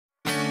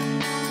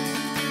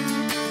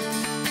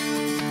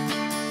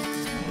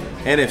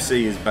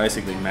NFC is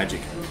basically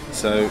magic.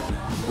 So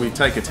we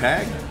take a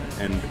tag,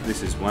 and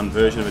this is one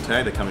version of a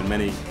tag. They come in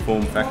many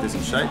form factors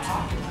and shapes,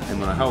 and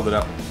when I hold it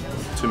up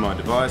to my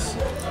device,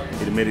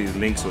 it immediately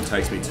links or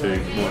takes me to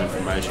more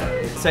information.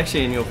 It's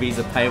actually in your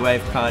Visa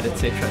PayWave card,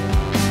 etc.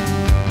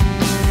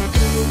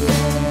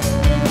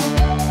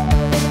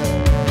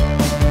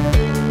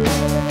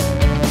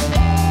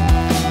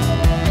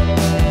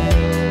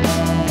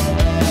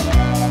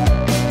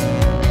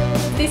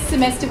 This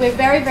semester we're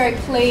very, very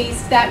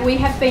pleased that we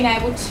have been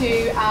able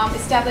to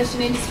establish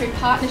an industry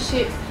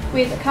partnership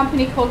with a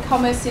company called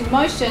Commerce in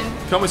Motion.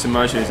 Commerce in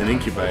Motion is an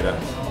incubator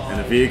and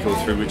a vehicle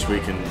through which we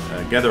can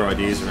gather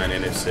ideas around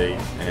NFC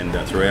and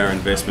through our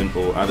investment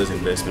or others'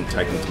 investment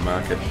take them to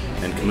market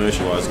and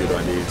commercialise good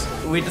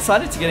ideas. We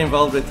decided to get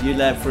involved with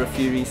U.lab for a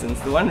few reasons.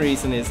 The one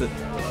reason is that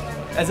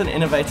as an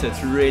innovator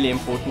it's really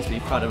important to be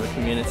part of a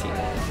community.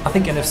 I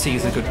think NFC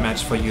is a good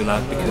match for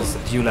U.lab because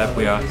at U.lab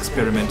we are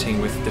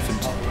experimenting with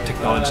different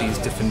technologies,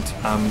 different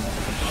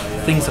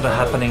things that are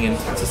happening in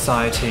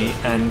society,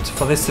 and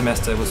for this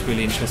semester it was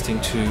really interesting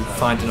to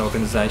find an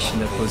organisation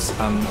that was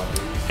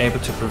able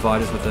to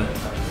provide us with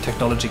a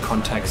technology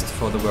context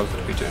for the work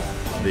that we do.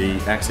 The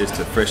access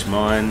to fresh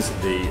minds,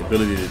 the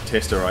ability to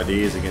test our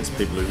ideas against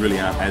people who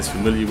really aren't as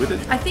familiar with it.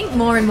 I think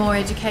more and more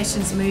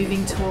education's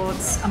moving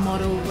towards a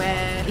model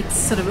where it's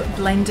sort of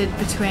blended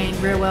between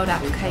real-world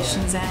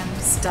applications and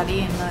study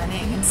and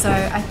learning, and so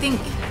I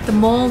think the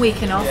more we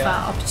can offer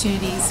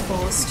opportunities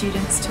for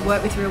students to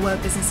work with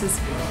real-world businesses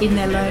in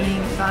their learning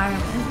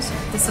environment,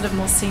 the sort of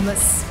more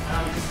seamless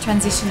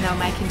transition they'll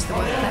make into the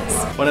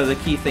workplace. One of the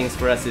key things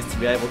for us is to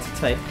be able to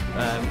take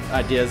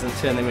ideas and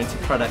turn them into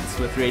products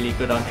with really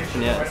good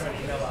entrepreneurs.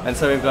 And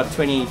so we've got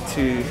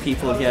 22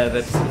 people here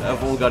that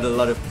have all got a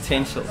lot of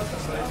potential.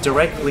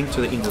 Direct link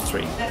to the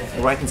industry,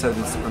 right inside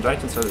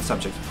the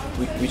subject,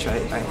 which I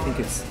think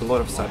it's a lot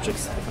of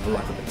subjects that have a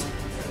lack of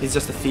it. It's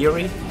just a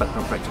theory, but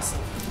no practice.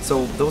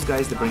 So those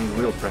guys, they bring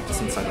real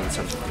practice inside the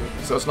subject.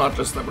 So it's not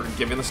just that we're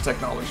giving this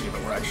technology,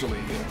 but we're actually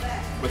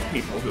with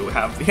people who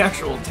have the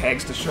actual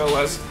tags to show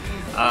us.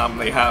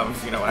 They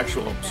have,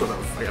 actual sort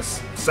of, I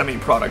guess,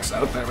 semi-products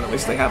out there, but at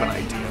least they have an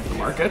idea of the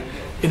market.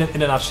 In a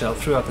nutshell,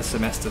 throughout the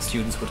semester,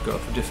 students would go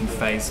through different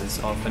phases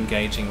of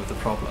engaging with the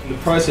problem. The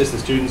process the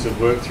students have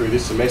worked through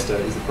this semester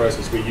is the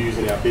process we use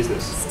in our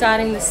business.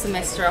 Starting the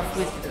semester off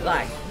with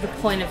the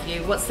point of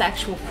view, what's the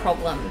actual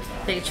problem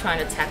that you're trying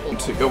to tackle?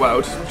 To go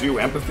out, do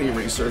empathy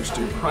research,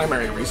 do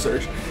primary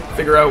research,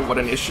 figure out what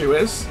an issue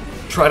is,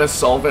 try to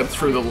solve it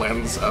through the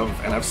lens of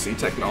NFC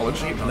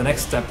technology. The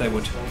next step, they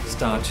would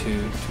start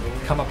to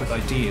come up with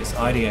ideas,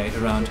 ideate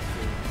around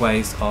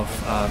ways of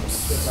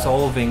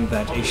solving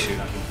that issue.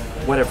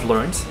 What I've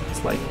learned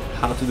is like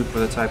how to do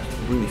prototypes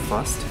really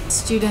fast.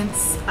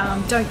 Students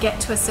don't get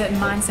to a certain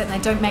mindset and they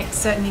don't make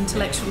certain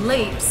intellectual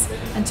leaps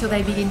until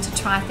they begin to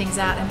try things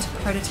out and to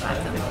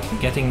prototype them.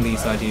 Getting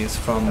these ideas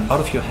from out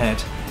of your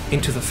head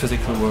into the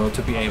physical world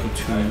to be able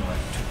to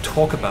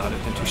talk about it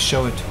and to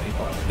show it to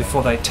people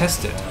before they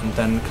test it and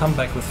then come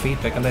back with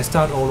feedback and they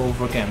start all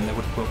over again. They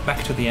would go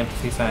back to the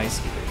empathy phase,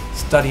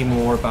 study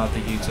more about the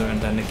user, and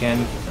then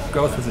again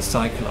go through the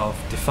cycle of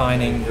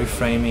defining,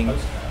 reframing,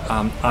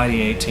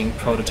 ideating,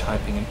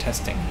 prototyping and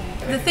testing.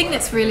 The thing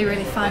that's really,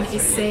 really fun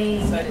is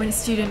seeing when a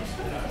student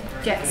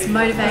gets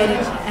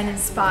motivated and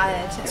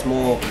inspired. It's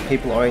more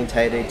people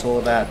orientated, it's all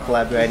about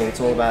collaborating,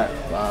 it's all about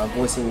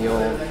voicing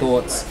your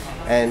thoughts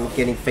and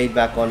getting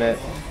feedback on it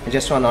and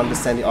just trying to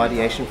understand the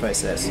ideation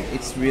process.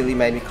 It's really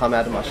made me come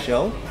out of my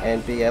shell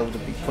and be able to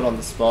be put on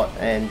the spot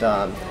and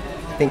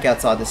think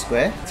outside the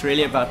square. It's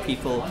really about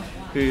people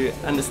who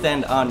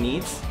understand our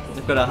needs,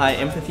 they've got a high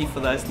empathy for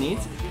those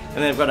needs,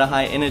 and they've got a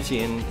high energy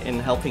in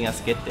helping us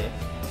get there.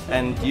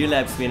 And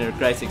U.lab's been a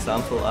great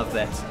example of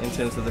that in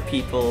terms of the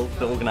people,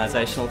 the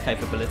organisational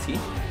capability,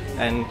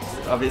 and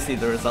obviously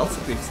the results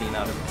that we've seen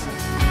out of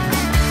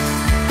it.